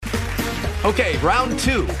Okay, round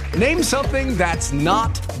two. Name something that's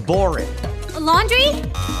not boring. A laundry?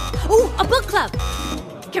 Ooh, a book club.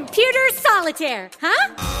 Computer solitaire,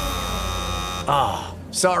 huh? Ah,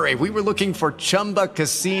 sorry, we were looking for Chumba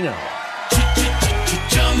Casino.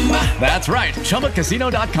 That's right,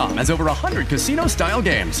 ChumbaCasino.com has over 100 casino-style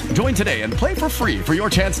games. Join today and play for free for your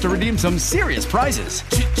chance to redeem some serious prizes.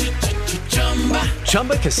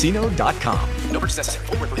 ChumbaCasino.com. No purchase necessary.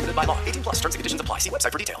 Void where prohibited by law. 18 plus. Terms and conditions apply. See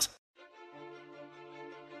website for details.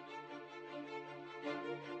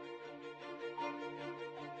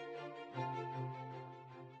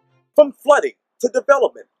 From flooding to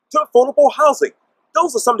development to affordable housing,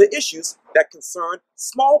 those are some of the issues that concern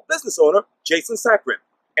small business owner Jason Sakran.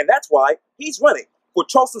 And that's why he's running for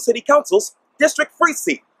Charleston City Council's District 3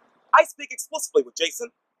 seat. I speak exclusively with Jason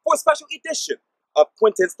for a special edition of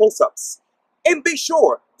Quintin's Close-Ups. And be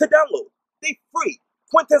sure to download the free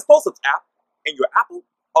Quintin's Close-Ups app in your Apple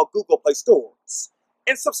or Google Play stores.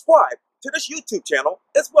 And subscribe to this YouTube channel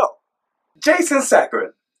as well. Jason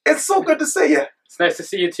Sakran, it's so good to see you. It's nice to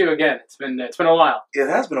see you too again. It's been a while. It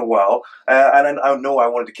has been a while, and I know I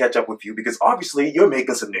wanted to catch up with you because obviously you're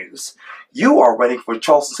making some news. You are running for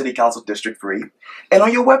Charleston City Council District 3, and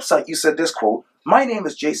on your website you said this quote, "My name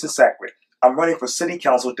is Jason Sakran. I'm running for City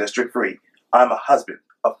Council District 3. I'm a husband,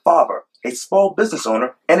 a father, a small business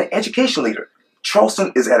owner, and an education leader.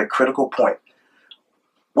 Charleston is at a critical point."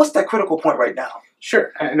 What's that critical point right now?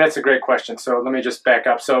 Sure, and that's a great question. So let me just back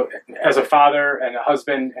up. So as a father and a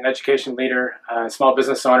husband, an education leader, a small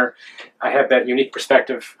business owner, I have that unique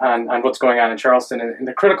perspective on what's going on in Charleston. And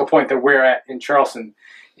the critical point that we're at in Charleston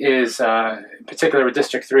is, in particular with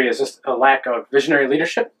District 3, is just a lack of visionary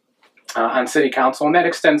leadership on City Council, and that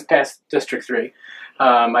extends past District 3.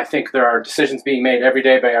 I think there are decisions being made every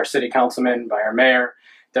day by our City Councilmen, by our mayor,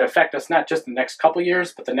 that affect us not just the next couple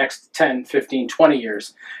years, but the next 10, 15, 20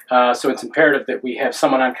 years. So it's imperative that we have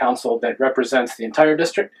someone on council that represents the entire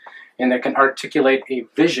district and that can articulate a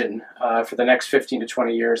vision for the next 15 to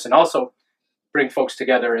 20 years, and also bring folks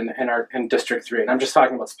together in District 3. And I'm just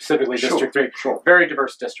talking about specifically District 3. Sure. Very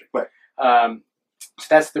diverse district. Right. So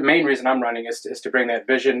that's the main reason I'm running, is to bring that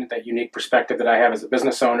vision, that unique perspective that I have as a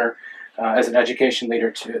business owner, as an education leader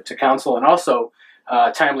to council, and also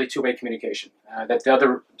timely two-way communication. That the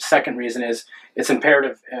other second reason is it's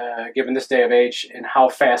imperative, given this day of age and how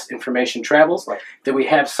fast information travels, Right. that we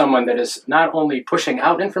have someone that is not only pushing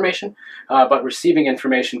out information, but receiving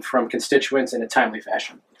information from constituents in a timely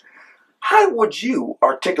fashion. How would you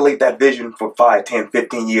articulate that vision for 5, 10,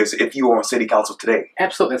 15 years if you were on City Council today?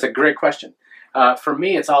 Absolutely, that's a great question. For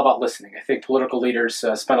me, it's all about listening. I think political leaders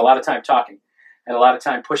spend a lot of time talking and a lot of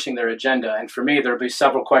time pushing their agenda. And for me, there'll be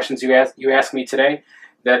several questions you ask me today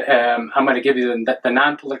that I'm going to give you the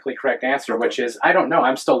non-politically correct answer, which is, I don't know.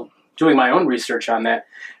 I'm still doing my own research on that.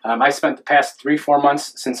 I spent the past 3-4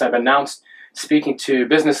 months since I've announced speaking to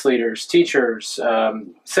business leaders, teachers,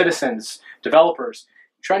 citizens, developers,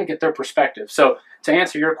 trying to get their perspective. So to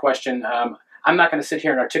answer your question, I'm not going to sit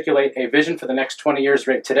here and articulate a vision for the next 20 years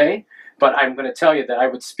right today, but I'm going to tell you that I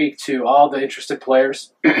would speak to all the interested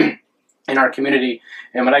players in our community,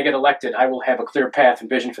 and when I get elected, I will have a clear path and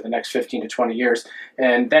vision for the next 15 to 20 years,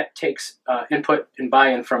 and that takes input and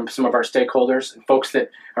buy-in from some of our stakeholders and folks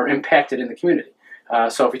that are impacted in the community.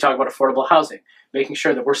 So if we talk about affordable housing, making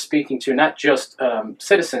sure that we're speaking to not just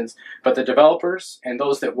citizens, but the developers and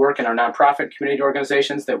those that work in our nonprofit community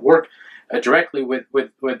organizations that work directly with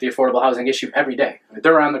the affordable housing issue every day.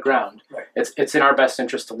 They're on the ground. Right. It's in our best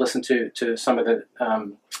interest to listen to some of the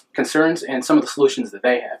concerns and some of the solutions that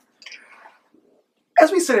they have. As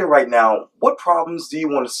we sit here right now, what problems do you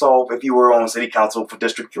want to solve if you were on City Council for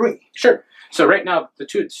District 3? Sure. So right now, the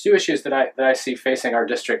two issues that I see facing our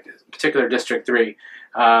district, particular District 3,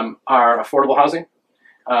 are affordable housing,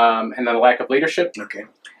 and then the lack of leadership, Okay.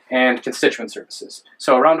 and constituent services.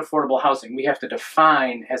 So around affordable housing, we have to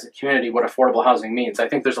define as a community what affordable housing means. I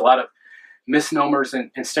think there's a lot of misnomers and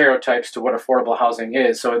stereotypes to what affordable housing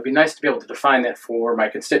is. So it'd be nice to be able to define that for my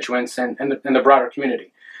constituents and the broader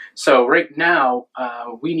community. So right now,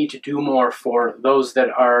 we need to do more for those that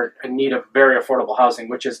are in need of very affordable housing,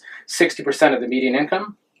 which is 60% of the median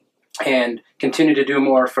income, and continue to do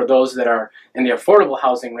more for those that are in the affordable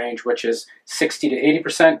housing range, which is 60 to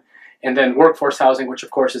 80%, and then workforce housing, which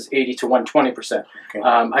of course is 80 to 120%. Okay.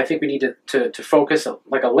 I think we need to focus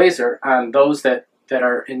like a laser on those that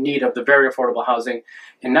are in need of the very affordable housing,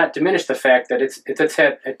 and not diminish the fact that it's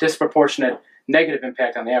had a disproportionate negative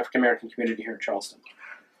impact on the African American community here in Charleston.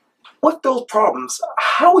 With those problems,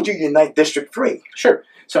 how would you unite District 3? Sure.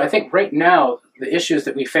 So I think right now, the issues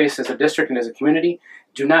that we face as a district and as a community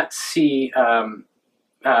do not see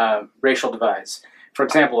racial divides. For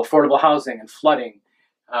example, affordable housing and flooding,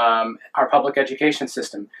 our public education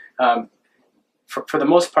system. For the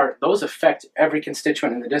most part, those affect every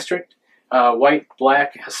constituent in the district. White,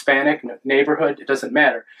 black, Hispanic, neighborhood, it doesn't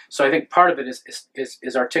matter. So I think part of it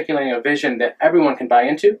is articulating a vision that everyone can buy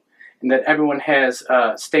into and that everyone has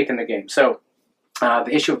a stake in the game. So the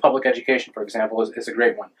issue of public education, for example, is a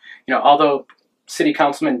great one. Although city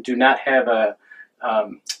councilmen do not have a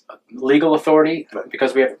legal authority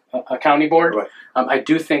because we have a county board, I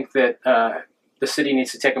do think that the city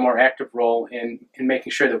needs to take a more active role in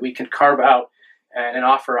making sure that we can carve out and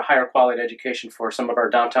offer a higher quality education for some of our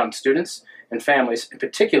downtown students and families, in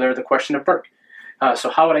particular the question of Burke. So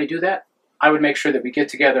how would I do that? I would make sure that we get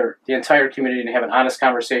together the entire community and have an honest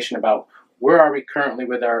conversation about where are we currently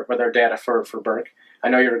with our data for Burke. I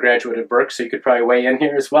know you're a graduate of Burke, so you could probably weigh in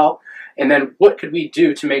here as well. And then what could we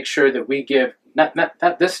do to make sure that we give, not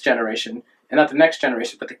this generation and not the next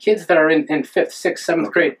generation, but the kids that are in 5th, 6th,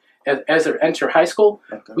 7th grade, as they enter high school,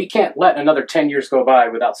 we can't let another 10 years go by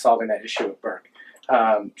without solving that issue of Burke.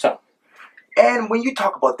 And when you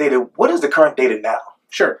talk about data, what is the current data now?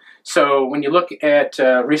 Sure. So when you look at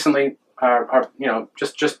recently,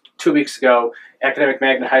 just 2 weeks ago, Academic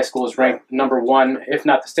Magnet High School is ranked #1, if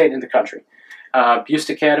not the state, in the country.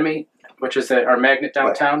 Buste Academy, which is our magnet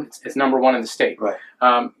downtown, is #1 in the state.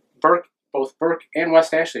 Both Burke and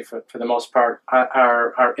West Ashley, for the most part,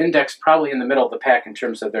 are indexed probably in the middle of the pack in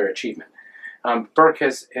terms of their achievement. Burke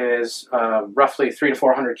has roughly 300 to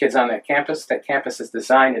 400 kids on that campus. That campus is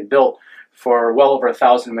designed and built for well over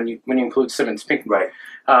 1,000 when you include Simmons Pink.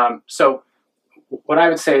 So what I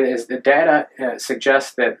would say is the data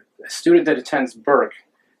suggests that a student that attends Burke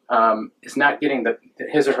is not getting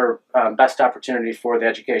his or her best opportunity for the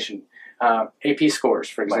education. AP scores,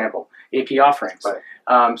 for example, AP offerings.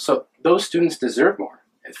 So those students deserve more.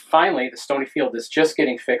 And finally, the Stony Field is just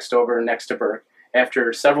getting fixed over next to Burke.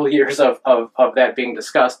 After several years of that being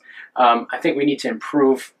discussed, I think we need to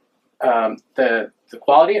improve the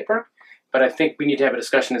quality at Burke, but I think we need to have a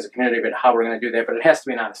discussion as a community about how we're going to do that, but it has to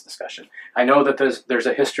be an honest discussion. I know that there's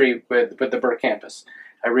a history with the Burke campus.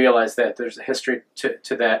 I realize that there's a history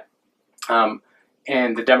to that,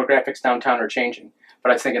 and the demographics downtown are changing,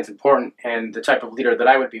 but I think it's important, and the type of leader that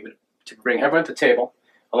I would be to bring everyone to the table,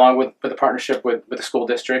 along with a partnership with the school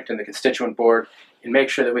district and the constituent board, and make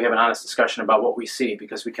sure that we have an honest discussion about what we see,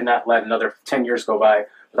 because we cannot let another 10 years go by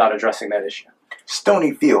without addressing that issue.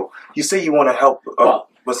 Stony Field, you say you want to help,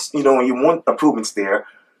 you want improvements there.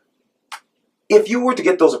 If you were to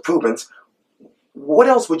get those improvements, what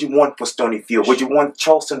else would you want for Stony Field? Would you want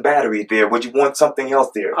Charleston Battery there? Would you want something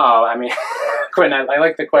else there? Oh, I mean, Quentin, I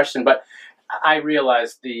like the question, but I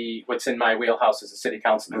realize what's in my wheelhouse as a city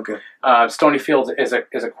councilman. Stony Field is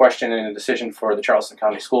a question and a decision for the Charleston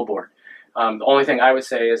County School Board. The only thing I would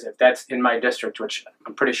say is if that's in my district, which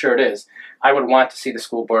I'm pretty sure it is, I would want to see the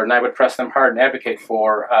school board, and I would press them hard and advocate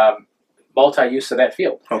for multi-use of that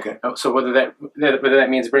field. So whether that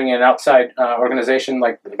means bringing an outside organization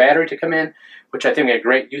like the Battery to come in, which I think we have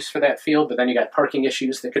great use for that field, but then you got parking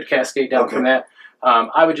issues that could cascade down from that.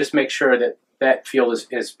 I would just make sure that field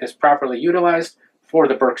is properly utilized for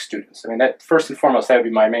the Burke students. I mean, that first and foremost, that would be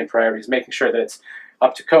my main priority, is making sure that it's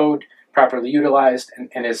up to code, properly utilized,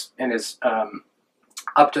 and is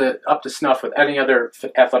up to snuff with any other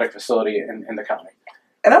athletic facility in the county.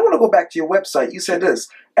 And I want to go back to your website. You said this: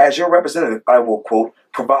 as your representative, I will quote,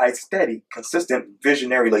 provide steady, consistent,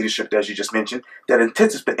 visionary leadership, as you just mentioned, that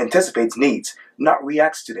anticipates needs, not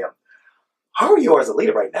reacts to them. How are you as a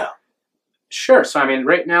leader right now? Sure. So, I mean,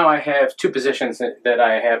 right now I have two positions that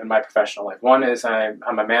I have in my professional life. One is I'm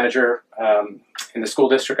a manager in the school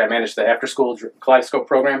district. I manage the after-school Kaleidoscope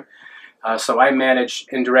program. So I manage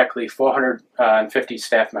indirectly 450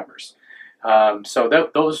 staff members. So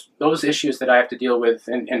those issues that I have to deal with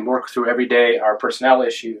and work through every day are personnel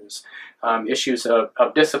issues, issues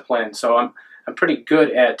of discipline. So I'm pretty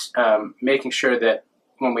good at making sure that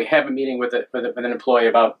when we have a meeting with an employee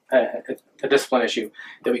about a discipline issue,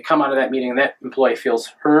 that we come out of that meeting and that employee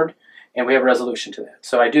feels heard and we have a resolution to that.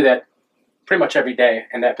 So I do that pretty much every day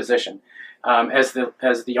in that position. As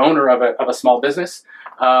the owner of a small business,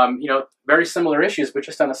 very similar issues, but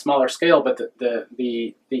just on a smaller scale. But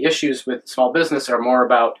the issues with small business are more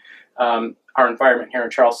about our environment here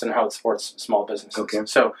in Charleston and how it supports small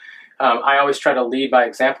businesses. So I always try to lead by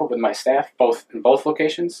example with my staff, in both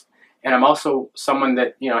locations. And I'm also someone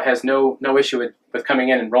that has no issue with coming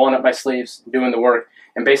in and rolling up my sleeves, doing the work,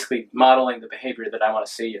 and basically modeling the behavior that I want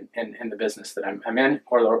to see in the business that I'm in,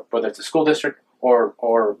 or whether it's a school district or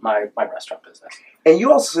my restaurant business. And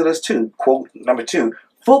you also said this too, quote number 2,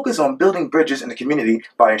 focus on building bridges in the community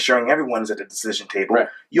by ensuring everyone is at the decision table. Right.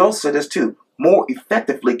 You also said this too, more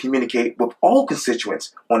effectively communicate with all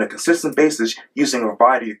constituents on a consistent basis using a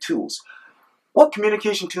variety of tools. What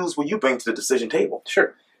communication tools will you bring to the decision table?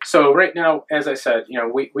 Sure. So right now, as I said,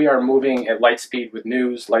 we are moving at light speed with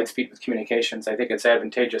news, light speed with communications. I think it's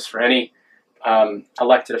advantageous for any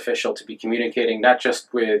elected official to be communicating not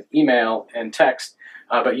just with email and text,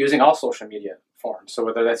 but using all social media forms. So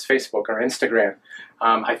whether that's Facebook or Instagram,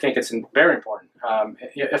 I think it's very important.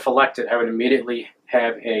 If elected, I would immediately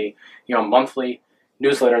have a monthly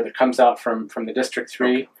newsletter that comes out from the District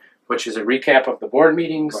 3, which is a recap of the board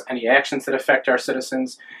meetings, any actions that affect our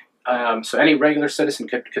citizens. So any regular citizen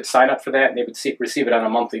could sign up for that, and they would receive it on a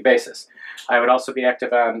monthly basis. I would also be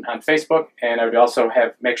active on Facebook, and I would also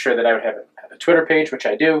make sure that I would have a Twitter page, which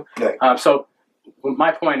I do. Okay. So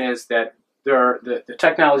my point is that the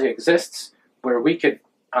technology exists where we could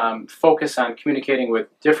focus on communicating with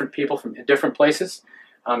different people from different places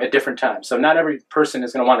at different times. So not every person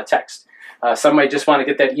is going to want to text. Some might just want to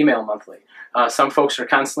get that email monthly. Some folks are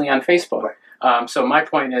constantly on Facebook. Right. So my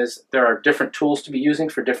point is there are different tools to be using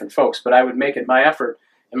for different folks, but I would make it my effort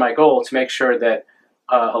and my goal to make sure that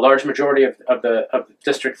a large majority of the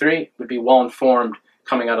District 3 would be well informed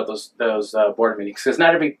coming out of those board meetings, because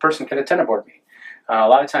not every person can attend a board meeting. A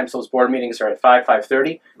lot of times those board meetings are at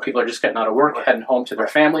 5:30. People are just getting out of work, heading home to their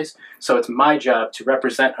families. So it's my job to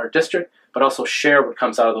represent our district, but also share what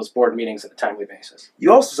comes out of those board meetings at a timely basis.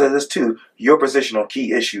 You also said this too, your position on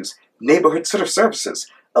key issues, neighborhood services.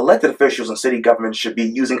 Elected officials and city government should be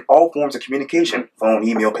using all forms of communication, phone,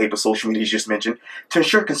 email, paper, social media, as you just mentioned, to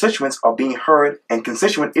ensure constituents are being heard and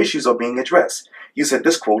constituent issues are being addressed. You said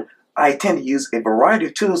this quote, I intend to use a variety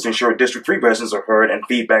of tools to ensure District 3 residents are heard and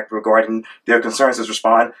feedback regarding their concerns is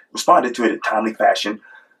responded to in a timely fashion.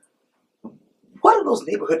 What are those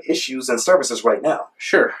neighborhood issues and services right now?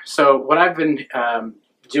 Sure. So what I've been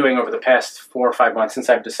doing over the past 4 or 5 months since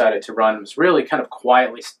I've decided to run was really kind of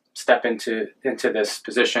quietly step into this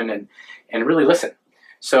position and really listen.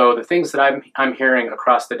 So the things that I'm hearing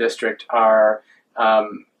across the district are,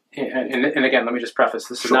 and again, let me just preface,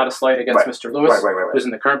 this is not a slight against Mr. Lewis, who's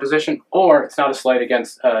in the current position, or it's not a slight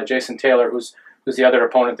against Jason Taylor, who's the other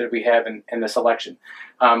opponent that we have in this election.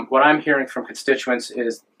 What I'm hearing from constituents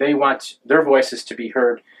is they want their voices to be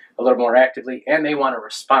heard a little more actively, and they want a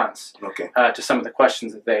response to some of the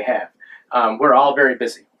questions that they have. We're all very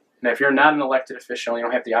busy. Now, if you're not an elected official and you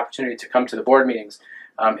don't have the opportunity to come to the board meetings,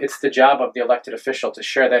 it's the job of the elected official to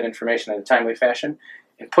share that information in a timely fashion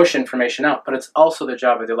and push information out. But it's also the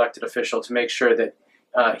job of the elected official to make sure that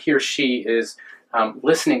he or she is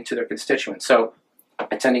listening to their constituents. So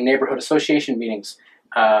attending neighborhood association meetings.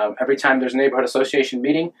 Every time there's a neighborhood association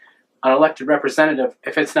meeting, an elected representative,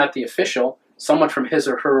 if it's not the official, someone from his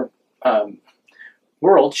or her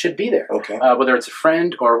world should be there. Whether it's a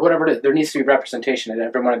friend or whatever it is, there needs to be representation at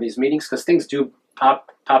every one of these meetings, because things do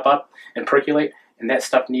pop up and percolate, and that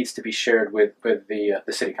stuff needs to be shared with the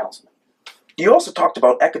city councilman. You also talked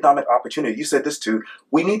about economic opportunity. You said this too.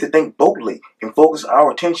 We need to think boldly and focus our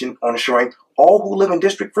attention on ensuring all who live in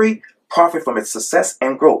District 3 profit from its success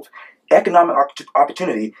and growth. Economic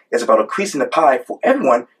opportunity is about increasing the pie for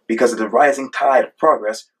everyone because of the rising tide of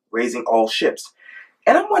progress, raising all ships.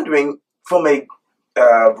 And I'm wondering, from a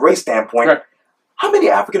race standpoint, how many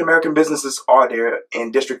African American businesses are there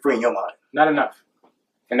in District 3 in your mind? Not enough.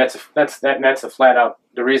 And that's a flat out,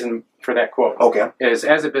 the reason for that quote is,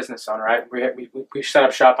 as a business owner, we set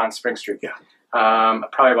up shop on Spring Street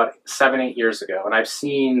probably about 7-8 years ago, and I've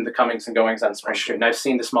seen the comings and goings on Spring Street, and I've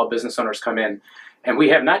seen the small business owners come in, and we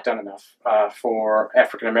have not done enough for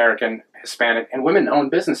African American, Hispanic, and women-owned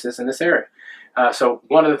businesses in this area. So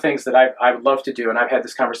one of the things that I would love to do, and I've had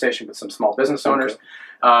this conversation with some small business owners,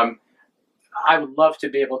 I would love to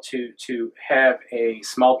be able to have a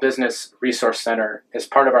small business resource center as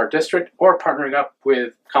part of our district, or partnering up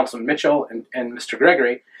with Councilman Mitchell and Mr.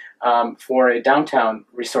 Gregory for a downtown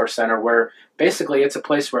resource center, where basically it's a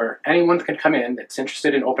place where anyone can come in that's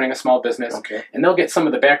interested in opening a small business, and they'll get some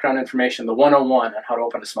of the background information, the 101 on how to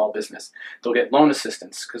open a small business. They'll get loan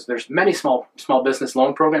assistance, because there's many small business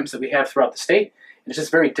loan programs that we have throughout the state, and it's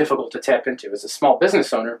just very difficult to tap into. As a small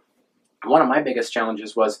business owner, one of my biggest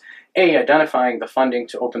challenges was, identifying the funding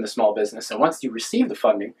to open the small business. And once you receive the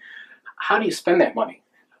funding, how do you spend that money?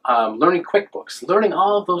 Learning QuickBooks, learning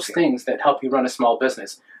all of those things that help you run a small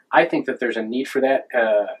business. I think that there's a need for that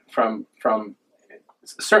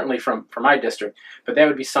certainly from my district, but that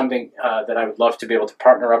would be something that I would love to be able to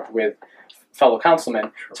partner up with fellow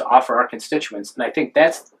councilmen to offer our constituents. And I think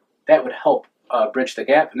that would help bridge the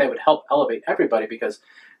gap, and that would help elevate everybody, because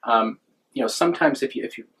sometimes if you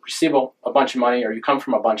receive a bunch of money or you come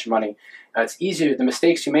from a bunch of money, it's easier. The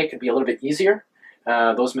mistakes you make could be a little bit easier.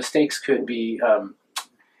 Those mistakes could be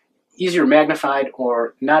easier magnified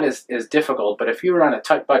or not as difficult. But if you're on a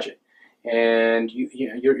tight budget and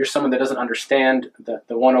you're someone that doesn't understand the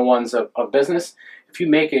 101s of business, if you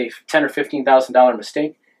make a $10,000 or $15,000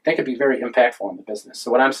 mistake, that could be very impactful on the business. So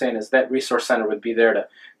what I'm saying is that resource center would be there to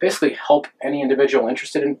basically help any individual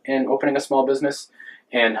interested in opening a small business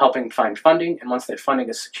and helping find funding. And once that funding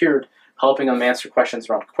is secured, helping them answer questions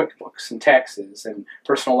around QuickBooks and taxes and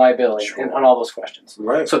personal liability and on all those questions.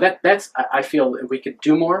 Right. So that's I feel we could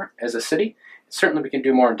do more as a city. Certainly we can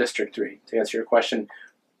do more in District 3 to answer your question.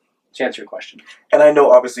 And I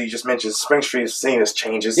know, obviously, you just mentioned Spring Street is seeing its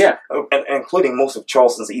changes, and including most of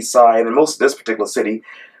Charleston's east side and most of this particular city.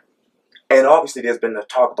 And obviously, there's been a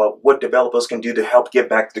talk about what developers can do to help give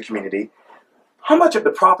back to the community. How much of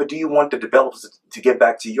the profit do you want the developers to give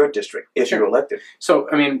back to your district if you're elected? So,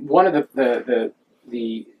 I mean, one of the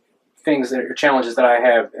things that are challenges that I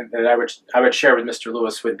have and that I would share with Mr.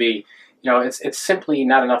 Lewis would be, it's simply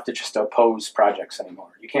not enough to just oppose projects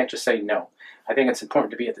anymore. You can't just say no. I think it's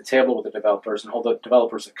important to be at the table with the developers and hold the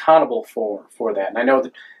developers accountable for that. And I know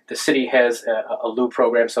that the city has a loop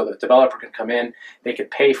program so the developer can come in, they could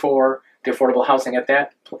pay for the affordable housing at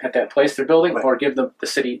that place they're building, or give the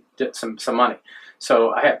city some money.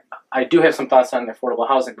 So I do have some thoughts on the affordable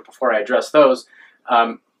housing, but before I address those,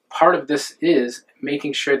 part of this is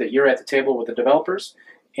making sure that you're at the table with the developers.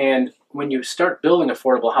 And when you start building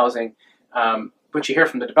affordable housing, what you hear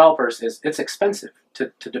from the developers is it's expensive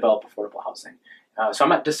to develop affordable housing. So I'm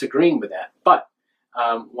not disagreeing with that. But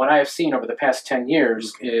what I have seen over the past 10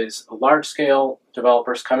 years is large-scale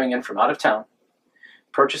developers coming in from out of town,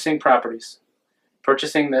 purchasing properties,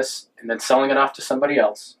 purchasing this, and then selling it off to somebody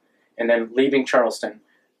else, and then leaving Charleston.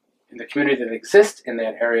 And the community that exists in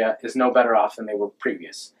that area is no better off than they were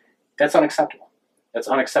previous. That's unacceptable. That's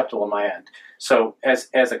unacceptable on my end. So as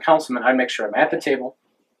a councilman, I make sure I'm at the table.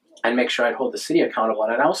 I'd make sure I'd hold the city accountable,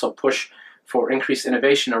 and I'd also push for increased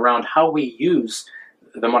innovation around how we use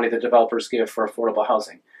the money that developers give for affordable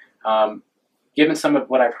housing. Given some of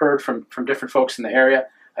what I've heard from different folks in the area,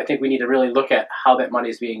 I think we need to really look at how that money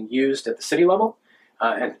is being used at the city level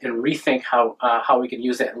and rethink how we can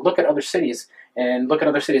use it, and look at other cities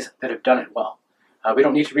that have done it well. We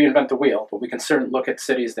don't need to reinvent the wheel, but we can certainly look at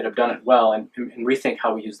cities that have done it well and rethink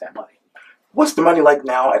how we use that money. What's the money like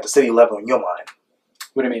now at the city level in your mind?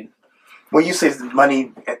 What do you mean? When you say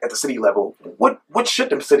money at the city level, what should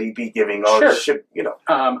the city be giving? Or should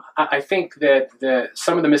I think that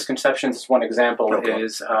some of the misconceptions. One example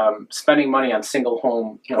is spending money on single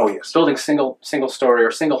home, building single story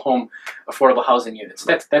or single home affordable housing units.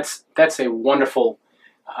 That's a wonderful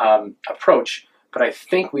approach. But I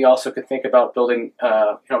think we also could think about building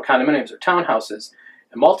condominiums or townhouses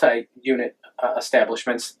and multi-unit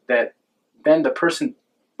establishments that then the person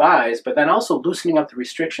buys, but then also loosening up the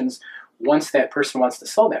restrictions once that person wants to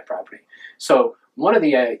sell that property. So one of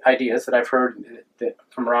the ideas that I've heard that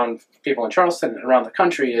from around people in Charleston and around the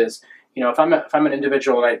country is, if I'm an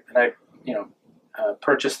individual and I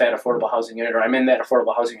purchase that affordable housing unit, or I'm in that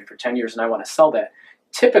affordable housing unit for 10 years and I want to sell that,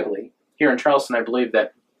 typically here in Charleston, I believe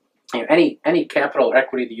that any capital or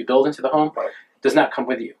equity that you build into the home does not come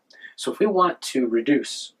with you. So if we want to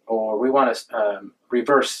reduce or we want to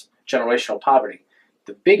reverse generational poverty,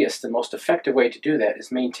 the biggest and most effective way to do that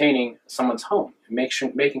is maintaining someone's home and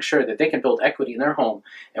making sure that they can build equity in their home.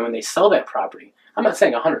 And when they sell that property, I'm not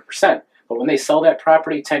saying 100%, but when they sell that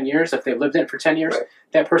property 10 years, if they've lived in it for 10 years,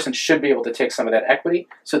 that person should be able to take some of that equity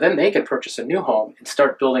so then they can purchase a new home and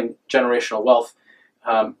start building generational wealth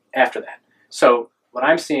after that. So what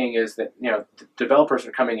I'm seeing is that the developers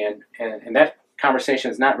are coming in and that conversation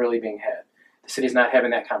is not really being had. The city's not having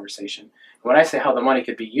that conversation. And when I say how the money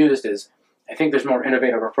could be used is, I think there's more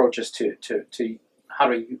innovative approaches to how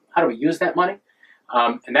do we use that money,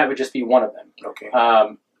 and that would just be one of them. Okay.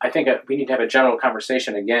 I think we need to have a general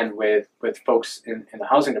conversation again with folks in the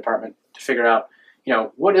housing department to figure out,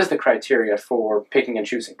 what is the criteria for picking and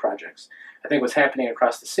choosing projects. I think what's happening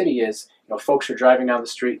across the city is, folks are driving down the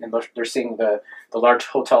street and they're seeing the large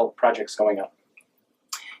hotel projects going up.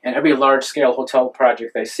 And every large-scale hotel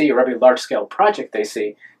project they see, or every large-scale project they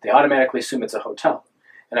see, they automatically assume it's a hotel.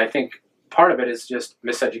 And I think part of it is just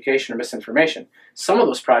miseducation or misinformation. Some of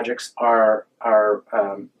those projects are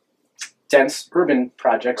dense urban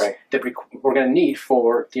projects that we're going to need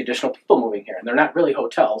for the additional people moving here. And they're not really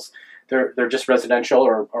hotels. They're just residential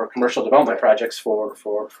or commercial development projects for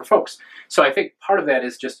folks. So I think part of that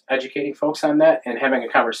is just educating folks on that and having a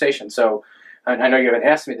conversation. So I know you haven't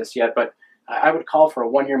asked me this yet, but I would call for a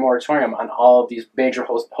 1-year moratorium on all of these major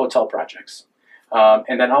hotel projects.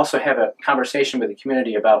 And then also have a conversation with the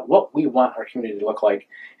community about what we want our community to look like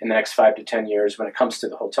in the next 5 to 10 years when it comes to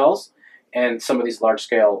the hotels and some of these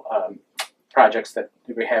large-scale projects that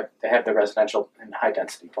we have that have the residential and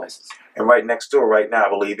high-density places. And right next door right now, I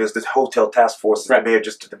believe, is this hotel task force that the mayor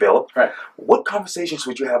just developed. Right. What conversations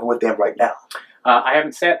would you have with them right now? I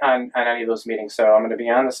haven't sat on any of those meetings, so I'm going to be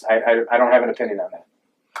honest, I don't have an opinion on that.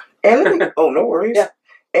 And let me, oh, no worries. Yeah.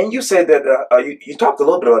 And you said that you talked a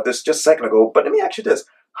little bit about this just a second ago, but let me ask you this.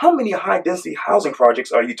 How many high-density housing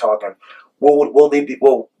projects are you talking?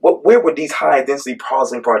 Where would these high-density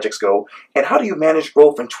housing projects go? And how do you manage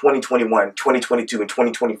growth in 2021, 2022, and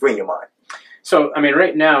 2023 in your mind? So, I mean,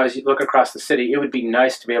 right now, as you look across the city, it would be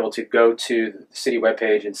nice to be able to go to the city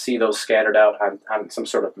webpage and see those scattered out on some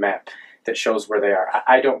sort of map that shows where they are.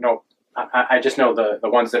 I don't know. I just know the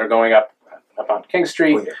ones that are going up on King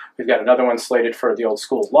Street. Oh, yeah. We've got another one slated for the old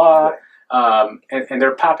school of law. Right. And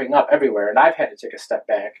they're popping up everywhere. And I've had to take a step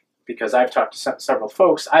back because I've talked to several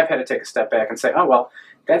folks. I've had to take a step back and say, oh, well,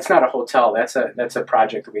 that's not a hotel. That's a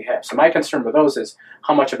project that we have. So my concern with those is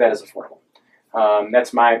how much of that is affordable.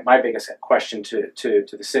 That's my biggest question to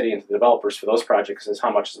the city and to the developers for those projects is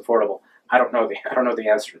how much is affordable. I don't know the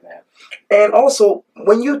answer to that. And also,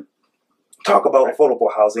 when you talk about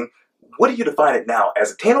affordable housing, what do you define it now?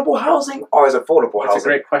 As attainable housing or as affordable housing? That's a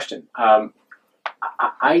great question.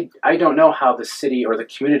 I don't know how the city or the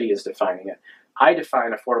community is defining it. I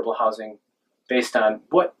define affordable housing based on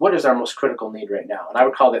what is our most critical need right now, and I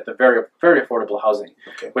would call that the very very affordable housing,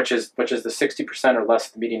 okay, which is the 60% or less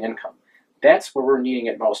of the median income. That's where we're needing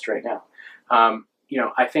it most right now.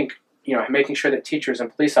 I think making sure that teachers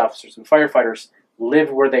and police officers and firefighters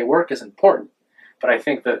live where they work is important. But I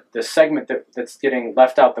think that the segment that's getting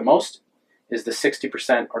left out the most is the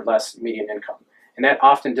 60% or less median income. And that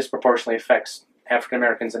often disproportionately affects African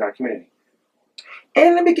Americans in our community.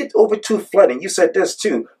 And let me get over to flooding. You said this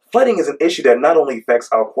too. Flooding is an issue that not only affects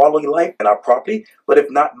our quality of life and our property, but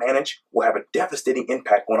if not managed, will have a devastating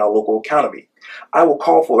impact on our local economy. I will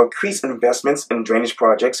call for increased investments in drainage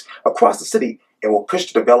projects across the city and will push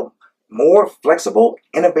to develop more flexible,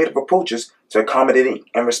 innovative approaches to accommodating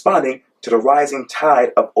and responding to the rising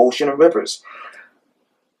tide of ocean and rivers.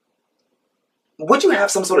 Would you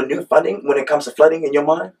have some sort of new funding when it comes to flooding in your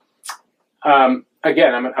mind?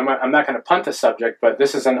 Again, I'm not going to punt the subject, but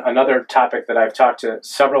this is another topic that I've talked to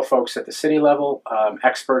several folks at the city level,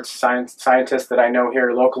 experts, scientists that I know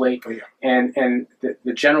here locally, Oh, yeah. and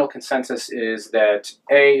the general consensus is that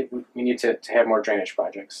A, we need to have more drainage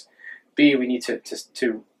projects. B, we need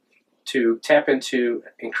to tap into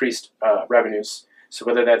increased revenues. So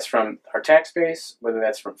whether that's from our tax base, whether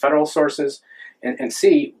that's from federal sources, and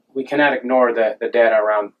C, we cannot ignore the data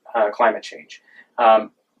around climate change.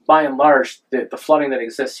 By and large, the flooding that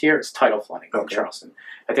exists here is tidal flooding in Charleston.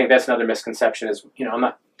 I think that's another misconception is, I'm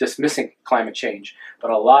not dismissing climate change, but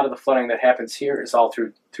a lot of the flooding that happens here is all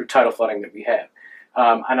through tidal flooding that we have.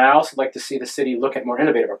 And I also like to see the city look at more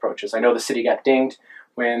innovative approaches. I know the city got dinged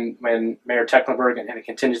when Mayor Tecklenburg and a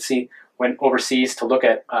contingency went overseas to look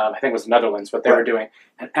at, I think it was the Netherlands, what they were doing.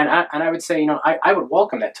 And I would say, I would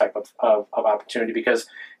welcome that type of opportunity because,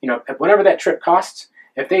 whatever that trip costs,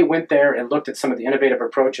 if they went there and looked at some of the innovative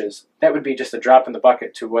approaches, that would be just a drop in the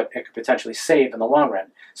bucket to what it could potentially save in the long run.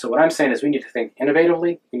 So what I'm saying is we need to think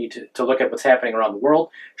innovatively. We need to look at what's happening around the world.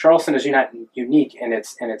 Charleston is not unique in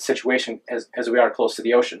its situation as we are close to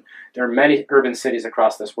the ocean. There are many urban cities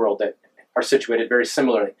across this world that are situated very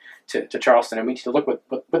similarly to Charleston, and we need to look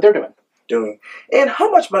what they're doing. And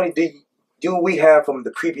how much money do we have from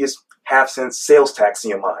the previous half-cent sales tax in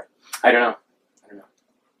your mind? I don't know.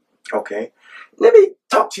 Okay. Let me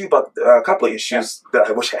talk to you about a couple of issues that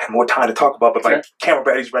I wish I had more time to talk about, but my camera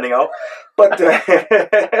battery's running out. But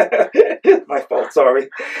my fault, sorry.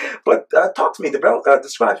 But talk to me,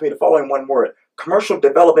 describe to me the following one word: commercial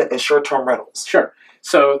development and short-term rentals. Sure.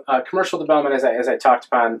 So commercial development, as I touched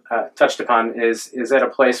upon, is at a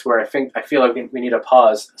place where I feel like we need a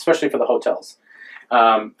pause, especially for the hotels.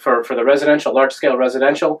 For the residential, large-scale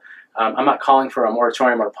residential, I'm not calling for a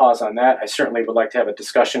moratorium or a pause on that. I certainly would like to have a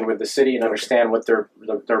discussion with the city and understand what their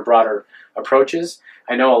broader approach is.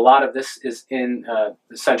 I know a lot of this is in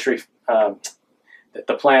the century,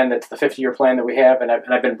 the plan, that's the 50-year plan that we have, and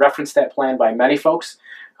I've been referenced that plan by many folks.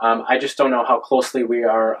 I just don't know how closely we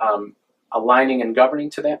are aligning and governing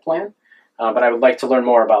to that plan, but I would like to learn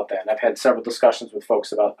more about that. And I've had several discussions with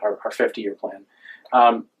folks about our 50-year plan.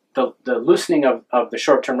 The loosening of the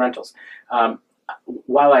short-term rentals.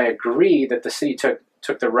 While I agree that the city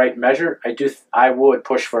took the right measure, I would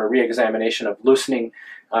push for a re-examination of loosening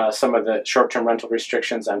some of the short-term rental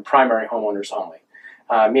restrictions on primary homeowners only.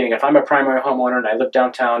 Meaning if I'm a primary homeowner and I live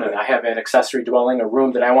downtown and I have an accessory dwelling, a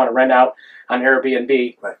room that I want to rent out on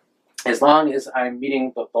Airbnb, as long as I'm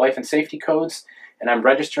meeting the life and safety codes and I'm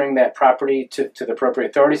registering that property to the appropriate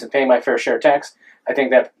authorities and paying my fair share tax, I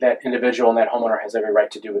think that individual and that homeowner has every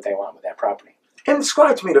right to do what they want with that property. And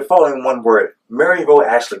describe to me the following one word: Maryville,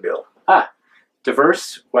 Ashleyville.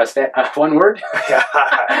 Diverse, one word.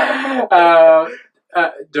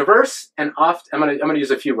 Diverse and often. I'm gonna use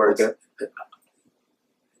a few words. Okay.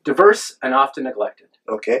 Diverse and often neglected.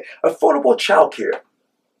 Okay. Affordable childcare.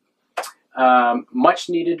 Much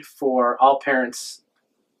needed for all parents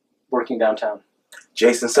working downtown.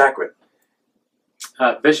 Jason Sakran.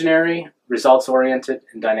 Visionary, results-oriented,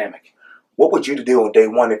 and dynamic. What would you do on day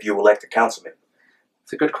one if you were elected councilman?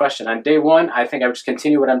 It's a good question. On day one, I think I would just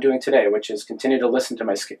continue what I'm doing today, which is continue to listen to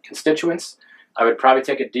my constituents. I would probably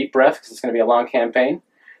take a deep breath because it's going to be a long campaign.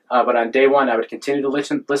 But on day one, I would continue to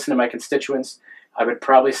listen to my constituents. I would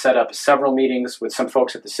probably set up several meetings with some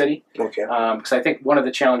folks at the city. Okay. Because I think one of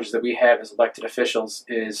the challenges that we have as elected officials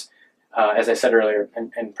is, as I said earlier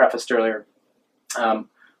and prefaced earlier,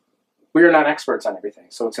 we are not experts on everything.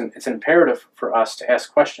 So it's an imperative for us to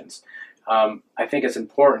ask questions. I think it's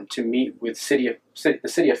important to meet with the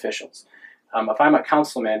city officials. If I'm a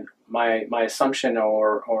councilman, my assumption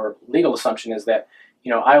or legal assumption is that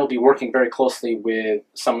I will be working very closely with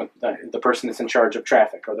the person that's in charge of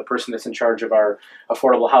traffic or the person that's in charge of our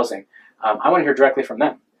affordable housing. I want to hear directly from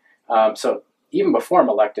them. So even before I'm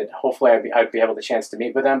elected, hopefully I'd be able to chance to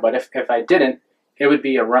meet with them. But if I didn't, it would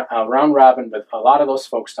be a round robin with a lot of those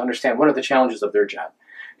folks to understand what are the challenges of their job.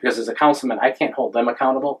 Because as a councilman, I can't hold them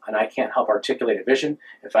accountable and I can't help articulate a vision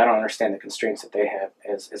if I don't understand the constraints that they have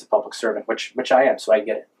as a public servant, which I am, so I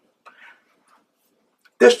get it.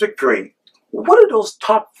 District 3. What are those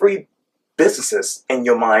top 3 businesses in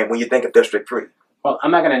your mind when you think of District 3? Well,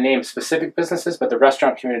 I'm not going to name specific businesses, but the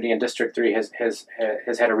restaurant community in District 3 has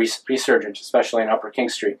had a resurgence, especially in Upper King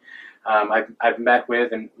Street. I've met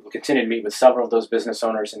with and will continue to meet with several of those business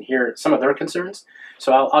owners and hear some of their concerns.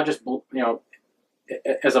 So I'll just,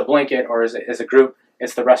 as a blanket or as a group,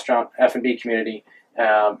 it's the restaurant F&B community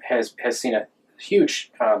has seen a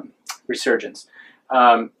huge resurgence.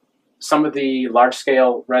 Some of the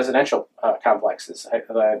large-scale residential complexes,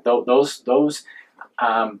 those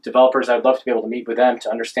developers, I'd love to be able to meet with them to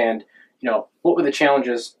understand, what were the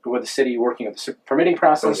challenges with the city working with the permitting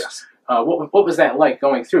process. Oh, yes. What was that like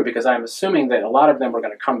going through? Because I'm assuming that a lot of them are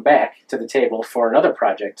going to come back to the table for another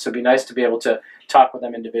project. So it'd be nice to be able to talk with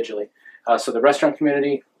them individually. So the restaurant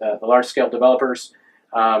community, the large-scale developers,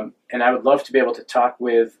 and I would love to be able to talk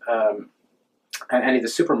with any of the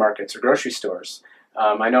supermarkets or grocery stores.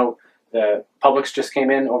 I know the Publix just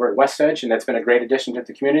came in over at West Edge, and that's been a great addition to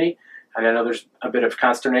the community. And I know there's a bit of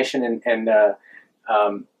consternation and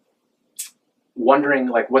wondering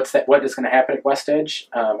what is going to happen at West Edge.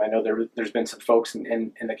 I know there's been some folks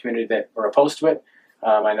in the community that were opposed to it.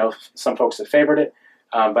 I know some folks that favored it.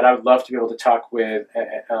 But I would love to be able to talk with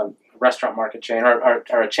a restaurant market chain or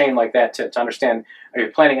a chain like that to understand, are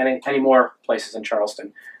you planning any more places in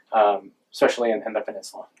Charleston, especially in the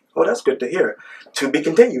peninsula? Well, that's good to hear. To be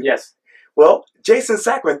continued. Yes. Well, Jason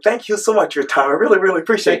Sakran, thank you so much for your time. I really, really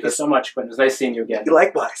appreciate it. Thank you so much, Quentin. It was nice seeing you again.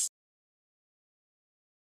 Likewise.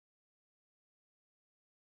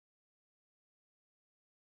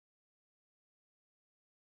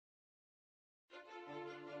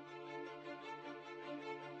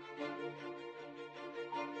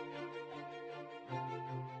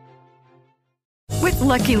 With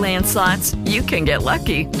Lucky Land Slots, you can get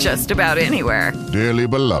lucky just about anywhere. Dearly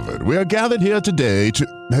beloved, we are gathered here today to...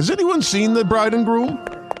 Has anyone seen the bride and groom?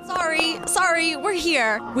 Sorry, we're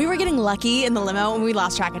here. We were getting lucky in the limo and we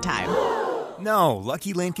lost track of time. No,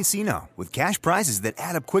 Lucky Land Casino, with cash prizes that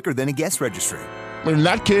add up quicker than a guest registry. In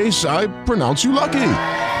that case, I pronounce you lucky.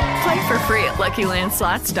 Play for free at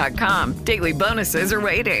LuckyLandSlots.com. Daily bonuses are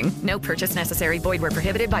waiting. No purchase necessary. Void where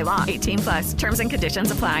prohibited by law. 18+. Terms and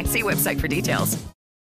conditions apply. See website for details.